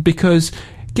because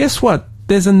guess what?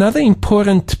 There's another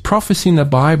important prophecy in the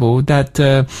Bible that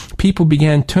people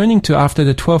began turning to after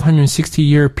the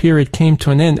 1260-year period came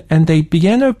to an end, and they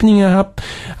began opening up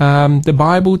the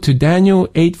Bible to Daniel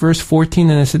 8 verse 14,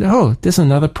 and they said, oh, there's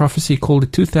another prophecy called the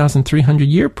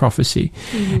 2,300-year prophecy.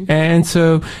 Mm-hmm. And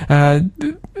so,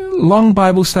 long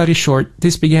Bible study short,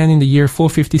 this began in the year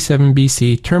 457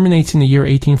 BC, terminates in the year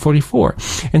 1844.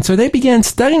 And so they began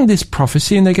studying this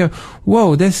prophecy, and they go,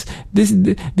 whoa,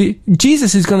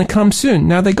 Jesus is going to come soon.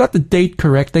 Now, they got the date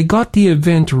correct. They got the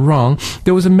event wrong.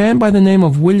 There was a man by the name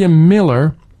of William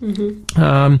Miller,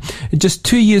 just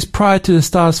 2 years prior to the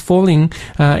stars falling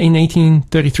in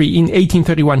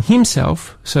 1831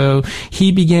 himself. So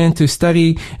he began to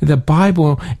study the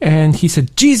Bible, and he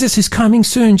said, Jesus is coming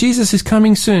soon, Jesus is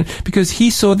coming soon, because he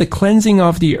saw the cleansing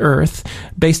of the earth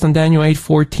based on Daniel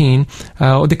 8:14,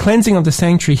 or the cleansing of the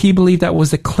sanctuary. He believed that was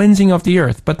the cleansing of the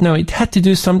earth. But no, it had to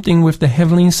do something with the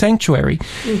heavenly sanctuary.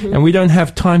 Mm-hmm. And we don't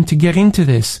have time to get into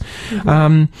this.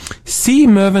 Mm-hmm. C.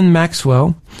 Mervyn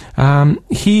Maxwell,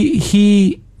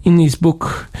 he in his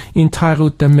book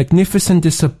entitled The Magnificent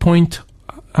Disappointment,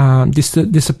 on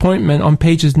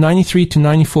pages 93 to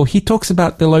 94, he talks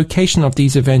about the location of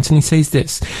these events, and he says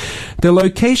this: the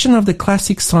location of the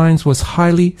classic signs was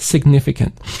highly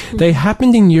significant. They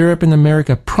happened in Europe and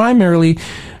America primarily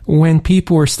when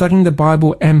people were studying the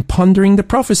Bible and pondering the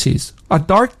prophecies. A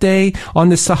dark day on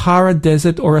the Sahara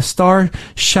Desert or a star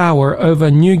shower over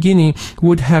New Guinea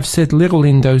would have said little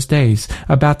in those days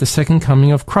about the second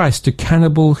coming of Christ to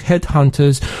cannibal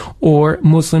headhunters or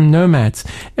Muslim nomads.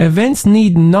 Events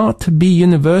need not be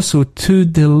universal to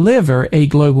deliver a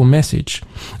global message.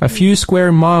 A few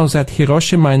square miles at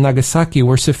Hiroshima and Nagasaki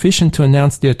were sufficient to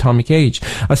announce the atomic age.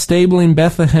 A stable in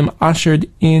Bethlehem ushered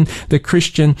in the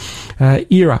Christian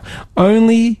era.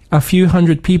 Only a few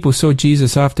hundred people saw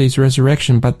Jesus after his resurrection,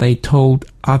 but they told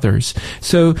others.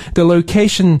 So the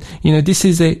location, this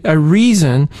is a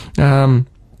reason when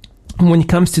it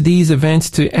comes to these events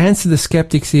to answer the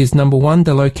skeptics is, number 1,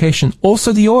 the location,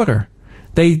 also the order.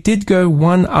 They did go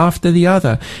one after the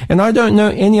other. And I don't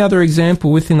know any other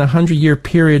example within a 100-year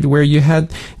period where you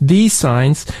had these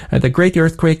signs, the great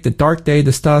earthquake, the dark day,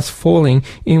 the stars falling,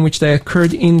 in which they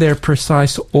occurred in their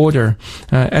precise order,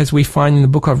 as we find in the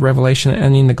book of Revelation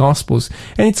and in the Gospels.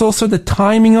 And it's also the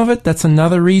timing of it. That's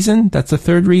another reason. That's the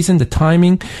third reason, the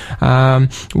timing.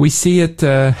 We see it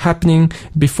happening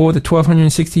before the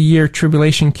 1260-year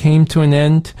tribulation came to an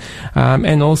end,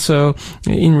 and also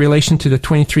in relation to the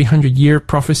 2300-year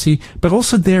prophecy, but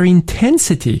also their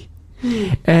intensity.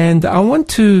 And I want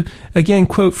to again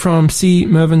quote from C.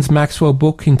 Mervyn's Maxwell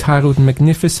book entitled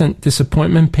Magnificent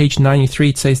Disappointment, page 93.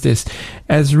 It says this: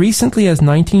 as recently as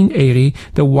 1980,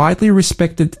 the widely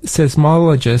respected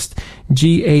seismologist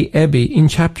G.A. Ebbe, in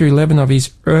chapter 11 of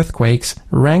his Earthquakes,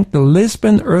 ranked the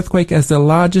Lisbon earthquake as the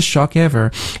largest shock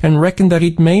ever and reckoned that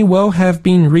it may well have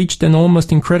been reached an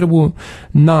almost incredible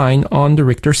 9 on the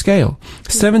Richter scale,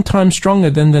 7 times stronger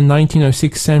than the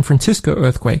 1906 San Francisco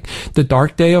earthquake. The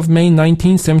dark day of May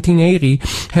 19, 1780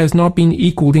 has not been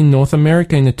equaled in North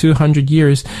America in the 200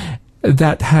 years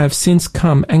that have since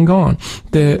come and gone.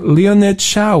 The Leonid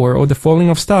shower, or the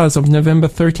falling of stars, of November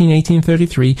 13,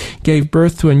 1833 gave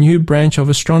birth to a new branch of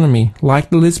astronomy. Like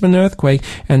the Lisbon earthquake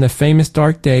and the famous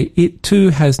dark day, it too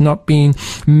has not been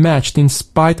matched in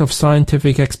spite of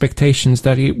scientific expectations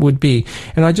that it would be.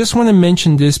 And I just want to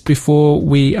mention this before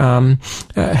we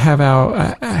have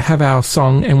our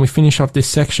song and we finish off this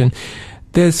section.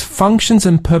 There's functions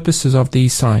and purposes of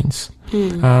these signs.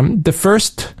 The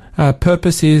first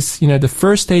purpose is, the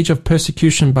first stage of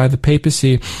persecution by the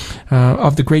papacy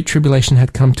of the Great Tribulation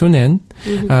had come to an end.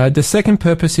 The second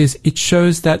purpose is it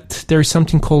shows that there is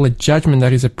something called a judgment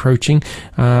that is approaching,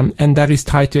 and that is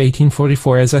tied to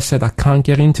 1844. As I said, I can't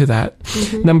get into that.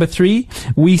 Number 3,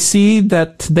 we see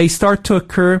that they start to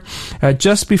occur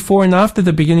just before and after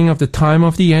the beginning of the time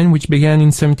of the end, which began in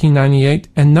 1798.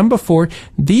 And number 4,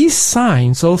 these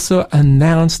signs also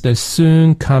announce the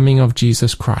soon coming of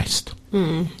Jesus Christ.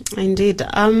 Indeed.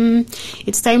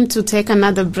 It's time to take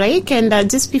another break, and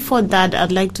just before that,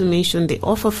 I'd like to mention the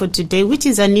offer for today, which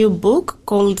is a new book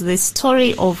called The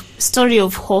Story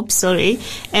of Hope.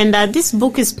 And this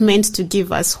book is meant to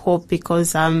give us hope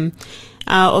because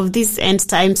of these end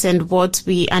times and what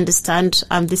we understand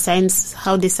the signs,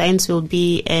 how the signs will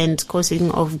be, and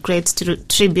causing of great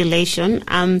tribulation.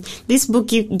 This book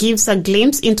gives a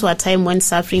glimpse into a time when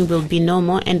suffering will be no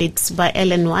more, and it's by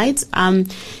Ellen White.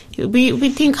 We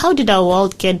think, how did our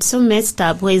world get so messed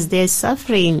up? Where is there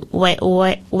suffering?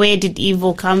 Where did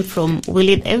evil come from? Will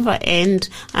it ever end?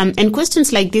 And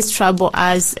questions like this trouble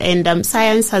us, and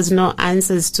science has no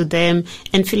answers to them,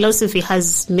 and philosophy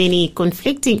has many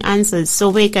conflicting answers. So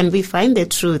where can we find the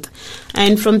truth?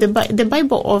 And from the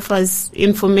Bible offers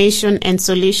information and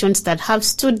solutions that have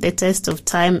stood the test of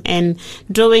time. And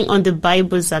drawing on the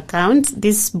Bible's account,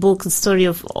 this book, The Story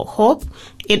of Hope,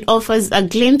 it offers a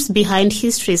glimpse behind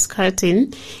history's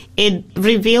curtain. It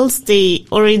reveals the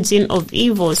origin of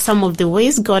evil, some of the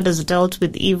ways God has dealt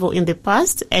with evil in the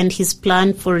past, and his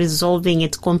plan for resolving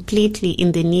it completely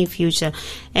in the near future.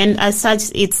 And as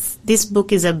such, this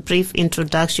book is a brief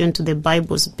introduction to the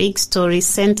Bible's big story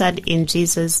centered in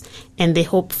Jesus and the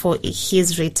hope for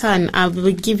his return. I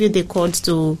will give you the code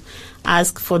to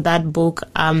ask for that book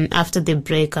after the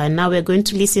break. And now we're going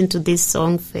to listen to this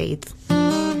song, Faith.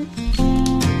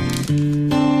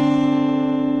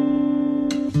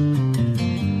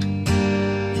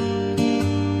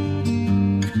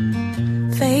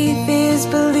 Faith is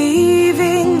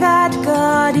believing that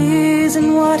God is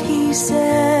in what he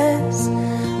says,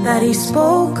 that he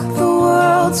spoke the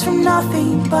worlds from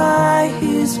nothing by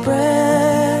his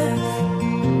breath.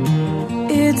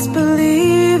 It's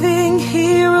believing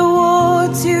he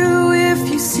rewards you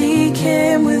if you seek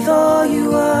him with all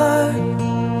you are,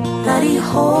 that he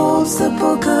holds the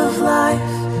book of life,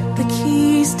 the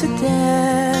keys to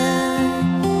death.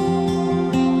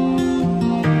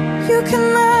 You can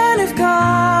learn of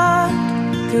God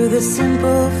through the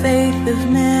simple faith of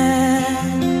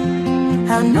man,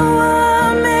 how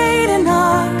Noah made an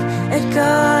ark at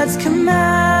God's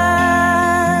command.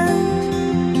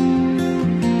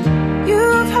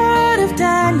 You've heard of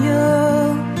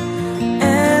Daniel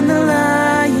and the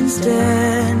lion's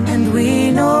den, and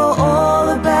we know all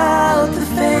about the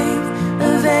faith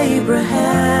of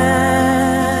Abraham.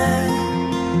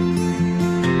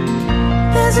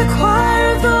 There's a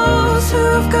choir of those who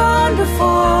have gone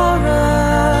before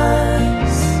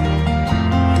us,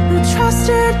 who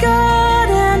trusted God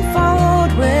and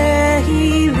followed where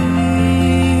he leads.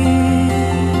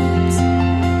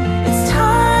 It's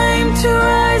time to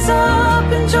rise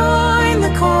up and join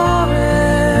the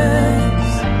chorus,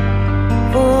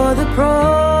 for the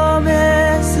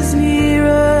promise is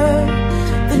nearer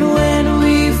than when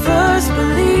we first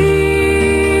believed.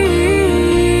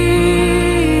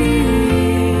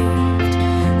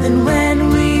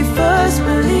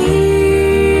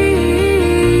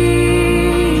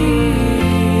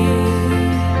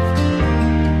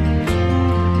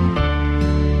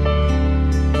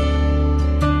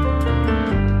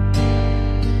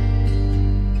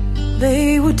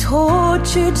 They were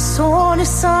tortured, sawn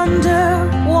asunder,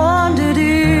 wandered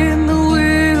in the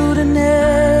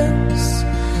wilderness,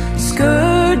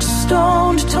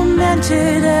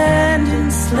 hated and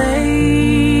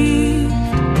enslaved,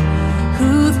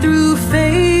 who through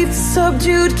faith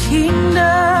subdued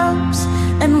kingdoms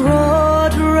and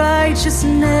wrought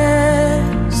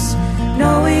righteousness,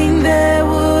 knowing there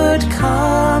would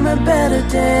come a better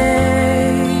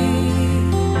day.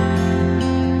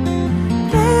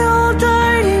 They all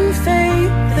died in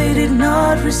faith, they did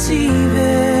not receive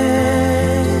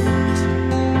it.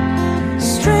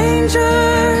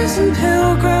 Strangers and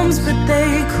pilgrims, but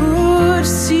they could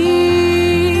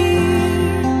see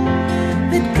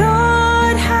that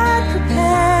God had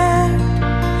prepared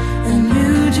a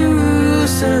new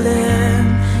Jerusalem,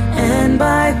 and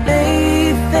by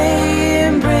faith they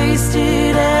embraced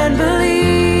it and believed.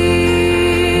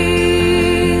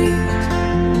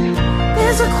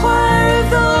 There's a choir of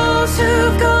those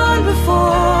who've gone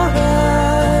before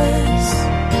us,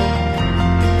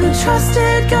 who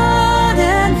trusted God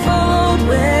and followed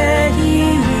where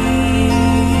He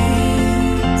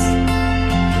leads.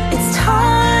 It's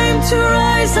time to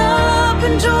rise up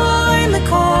and join the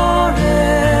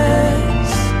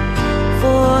chorus,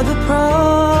 for the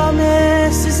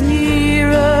promise is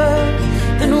nearer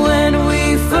than when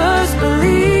we first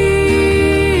believed,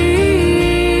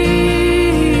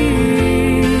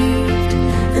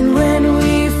 than when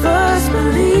we first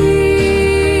believed.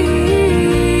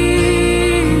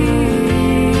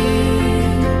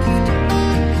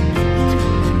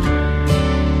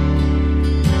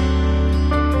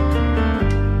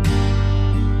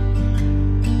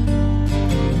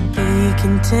 Be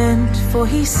content, for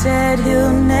He said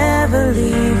He'll never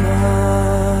leave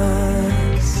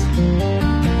us.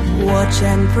 Watch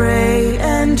and pray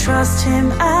and trust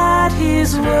Him at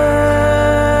His word,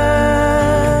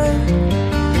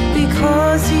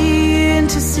 because He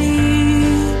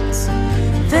intercedes.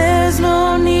 There's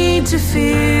no need to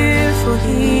fear, for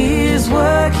He is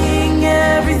working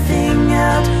everything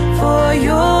out for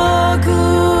your good.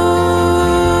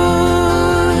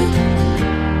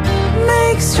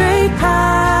 Make straight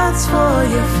paths for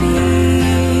your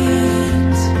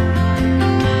feet.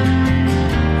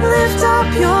 Lift up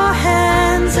your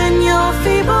hands and your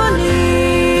feeble knees.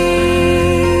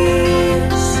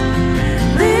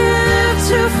 Live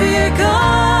to fear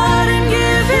God and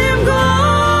give Him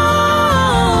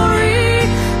glory.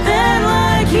 Then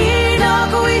like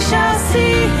Enoch we shall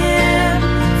see Him,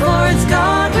 for it's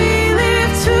God we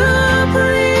live to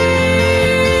please.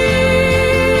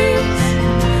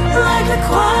 Like the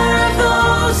choir of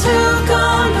those who've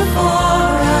gone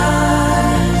before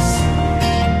us,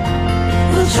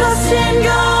 we'll trust in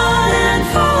God and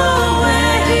follow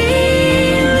where He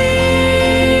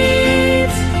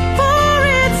leads. For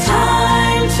it's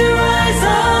time to rise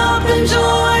up and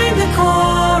join the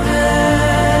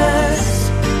chorus,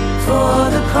 for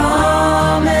the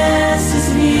promise is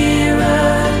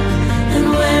nearer than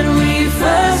when we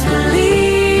first believed,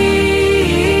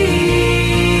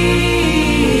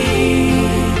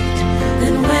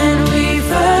 than when we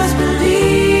first believed,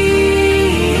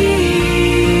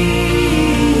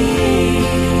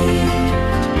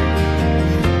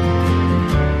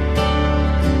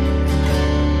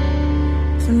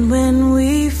 than when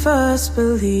we first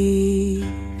believed.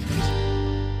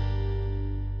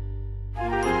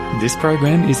 This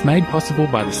program is made possible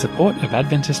by the support of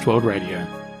Adventist World Radio.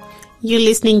 You're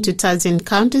listening to Taz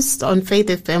Encounters on Faith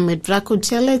FM with Rajko,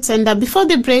 Celic. And before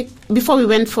we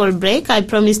went for a break, I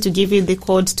promised to give you the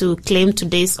code to claim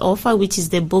today's offer, which is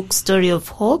the book Story of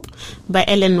Hope by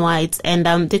Ellen White. And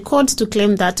the code to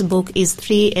claim that book is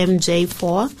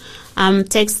 3MJ4.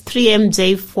 Text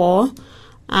 3MJ4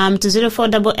 to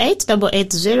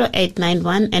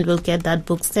 0488880891, and we'll get that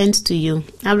book sent to you.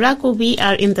 Now, Rajko, we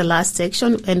are in the last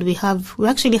section, and we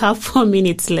actually have 4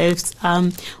 minutes left.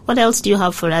 What else do you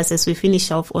have for us as we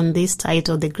finish off on this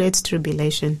title, The Great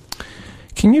Tribulation?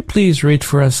 Can you please read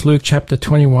for us Luke chapter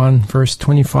 21, verse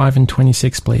 25 and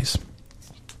 26, please?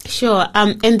 Sure.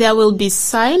 And there will be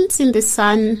signs in the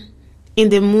sun, in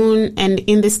the moon, and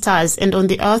in the stars, and on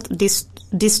the earth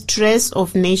distress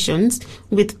of nations,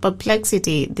 with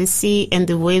perplexity, the sea and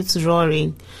the waves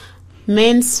roaring,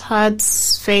 men's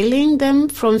hearts failing them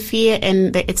from fear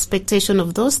and the expectation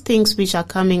of those things which are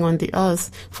coming on the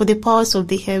earth, for the powers of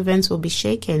the heavens will be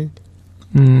shaken.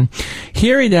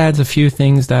 Here it adds a few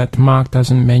things that Mark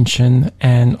doesn't mention,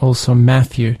 and also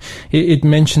Matthew. It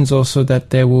mentions also that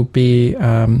there will be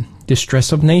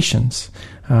distress of nations,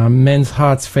 men's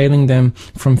hearts failing them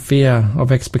from fear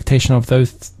of expectation of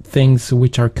those things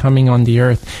which are coming on the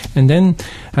earth. And then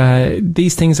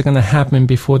these things are going to happen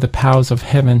before the powers of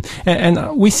heaven.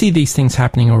 And we see these things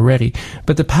happening already.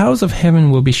 But the powers of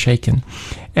heaven will be shaken.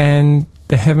 And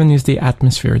the heaven is the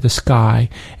atmosphere, the sky.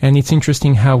 And it's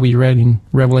interesting how we read in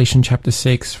Revelation chapter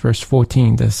 6, verse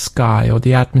 14, the sky or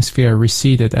the atmosphere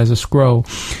receded as a scroll.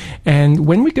 And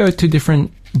when we go to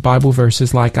different Bible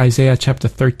verses like Isaiah chapter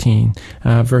 13,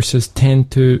 verses 10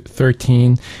 to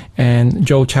 13, and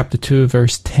Joel chapter 2,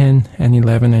 verse 10 and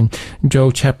 11, and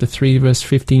Joel chapter 3, verse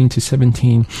 15 to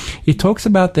 17. It talks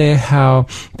about there how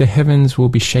the heavens will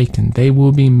be shaken. They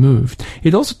will be moved.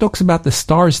 It also talks about the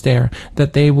stars there,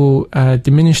 that they will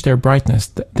diminish their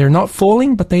brightness. They're not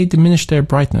falling, but they diminish their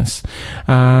brightness.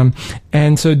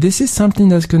 And so this is something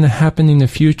that's going to happen in the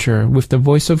future with the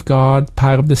voice of God,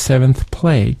 part of the seventh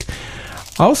plague.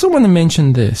 I also want to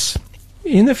mention this.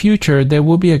 In the future, there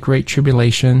will be a great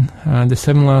tribulation, the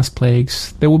 7 last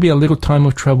plagues. There will be a little time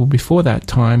of trouble before that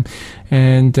time.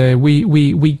 And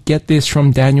we get this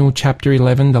from Daniel chapter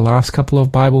 11, the last couple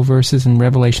of Bible verses, in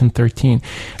Revelation 13.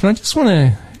 And I just want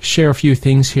to share a few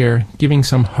things here, giving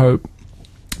some hope.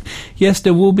 Yes,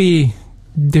 there will be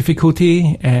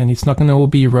difficulty, and it's not going to all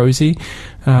be rosy.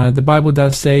 The Bible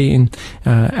does say in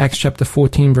Acts chapter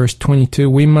 14 verse 22,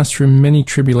 we must through many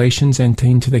tribulations enter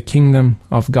into the kingdom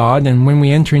of God. And when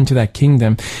we enter into that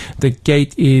kingdom, the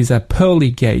gate is a pearly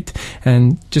gate.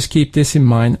 And just keep this in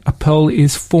mind, a pearl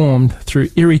is formed through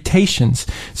irritations.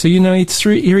 So it's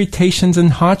through irritations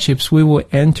and hardships we will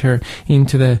enter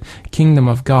into the kingdom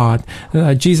of God.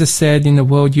 Jesus said, in the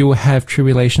world you will have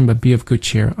tribulation, but be of good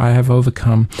cheer. I have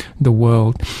overcome the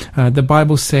world. The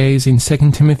Bible says in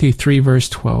 2 Timothy 3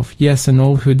 verse 12, yes, and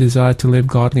all who desire to live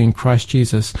godly in Christ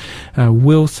Jesus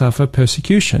will suffer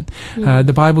persecution.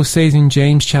 The Bible says in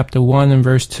James chapter 1 and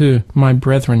verse 2, my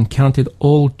brethren, count it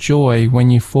all joy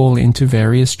when you fall into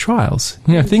various trials.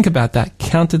 Think about that.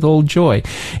 Count it all joy.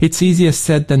 It's easier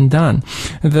said than done.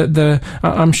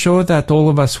 I'm sure that all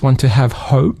of us want to have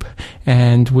hope,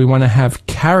 and we want to have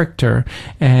character,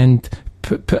 and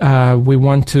we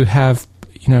want to have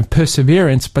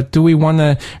perseverance, but do we want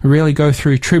to really go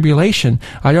through tribulation?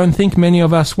 I don't think many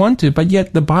of us want to, but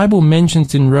yet the Bible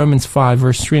mentions in Romans 5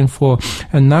 verse 3 and 4,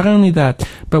 and not only that,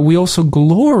 but we also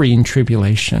glory in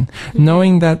tribulation,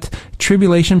 knowing that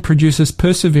tribulation produces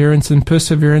perseverance, and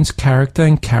perseverance character,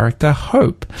 and character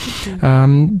hope.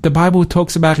 The Bible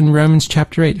talks about in Romans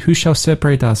chapter 8, who shall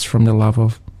separate us from the love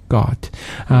of God?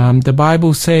 The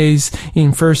Bible says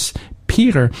in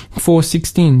Peter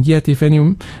 4:16, yet if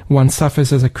anyone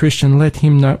suffers as a Christian, let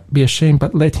him not be ashamed,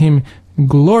 but let him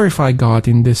glorify God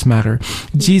in this matter.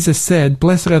 Jesus said,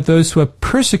 blessed are those who are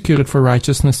persecuted for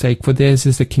righteousness' sake, for theirs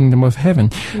is the kingdom of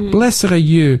heaven. Blessed are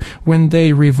you when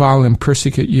they revile and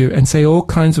persecute you and say all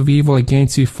kinds of evil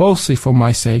against you falsely for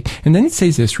my sake. And then it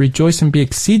says this, rejoice and be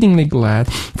exceedingly glad,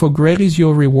 for great is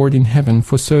your reward in heaven,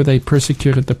 for so they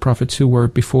persecuted the prophets who were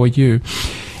before you.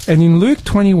 And in Luke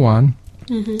 21,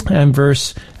 and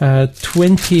verse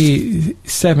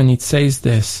 27, it says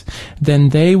this, then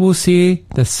they will see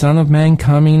the Son of Man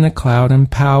coming in a cloud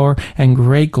and power and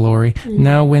great glory.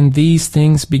 Now when these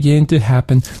things begin to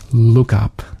happen, look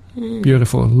up.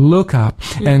 Beautiful. Look up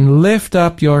and lift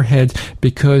up your head,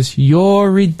 because your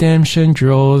redemption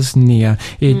draws near.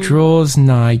 It draws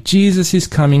nigh. Jesus is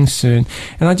coming soon.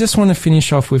 And I just want to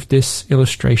finish off with this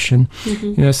illustration.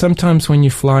 Sometimes when you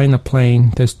fly in a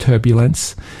plane, there's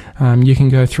turbulence. You can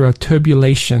go through a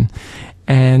turbulation.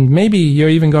 And maybe you're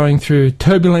even going through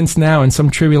turbulence now and some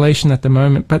tribulation at the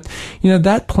moment. But,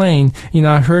 that plane,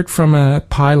 I heard from a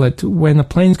pilot, when a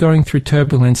plane's going through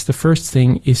turbulence, the first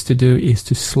thing is to do is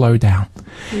to slow down.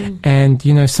 And,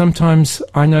 sometimes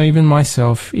I know even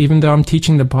myself, even though I'm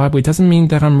teaching the Bible, it doesn't mean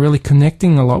that I'm really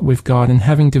connecting a lot with God and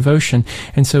having devotion.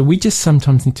 And so we just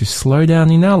sometimes need to slow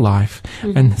down in our life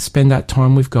and spend that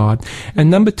time with God. And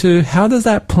number 2, how does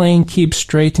that plane keep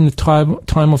straight in the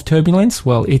time of turbulence?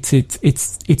 Well, it's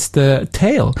the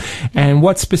tail. And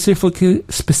what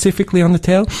specifically on the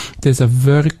tail? There's a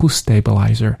vertical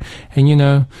stabilizer.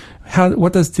 And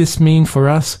what does this mean for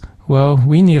us? Well,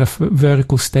 we need a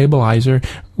vertical stabilizer.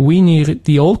 We need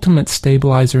the ultimate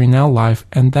stabilizer in our life,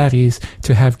 and that is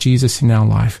to have Jesus in our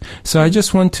life. So I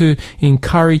just want to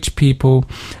encourage people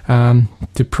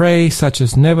to pray such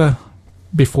as never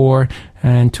before,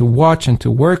 and to watch and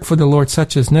to work for the Lord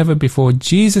such as never before.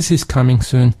 Jesus is coming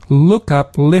soon. Look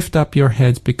up, lift up your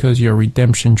heads, because your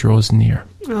redemption draws near.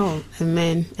 Oh,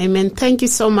 amen. Amen. Thank you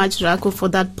so much, Rajko, for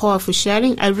that powerful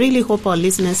sharing. I really hope our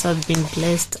listeners have been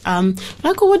blessed.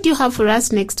 Rajko, what do you have for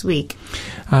us next week?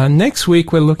 Next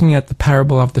week, we're looking at the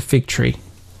parable of the fig tree.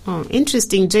 Oh,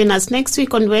 interesting. Join us next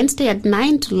week on Wednesday at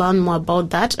 9 to learn more about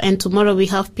that. And tomorrow we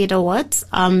have Peter Watts.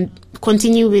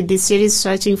 Continue with the series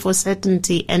Searching for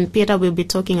Certainty. And Peter will be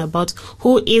talking about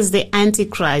who is the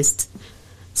Antichrist.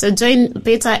 So join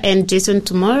Peter and Jason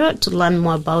tomorrow to learn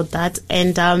more about that.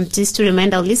 And just to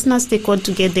remind our listeners, the code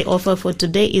to get the offer for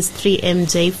today is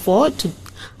 3MJ4. To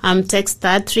text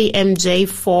that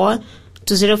 3MJ4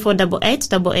 to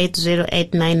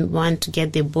 0488880891 to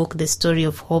get the book, The Story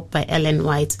of Hope by Ellen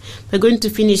White. We're going to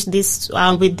finish this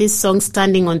with this song,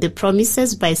 Standing on the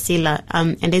Promises by Sila.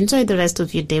 And enjoy the rest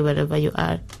of your day wherever you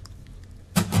are.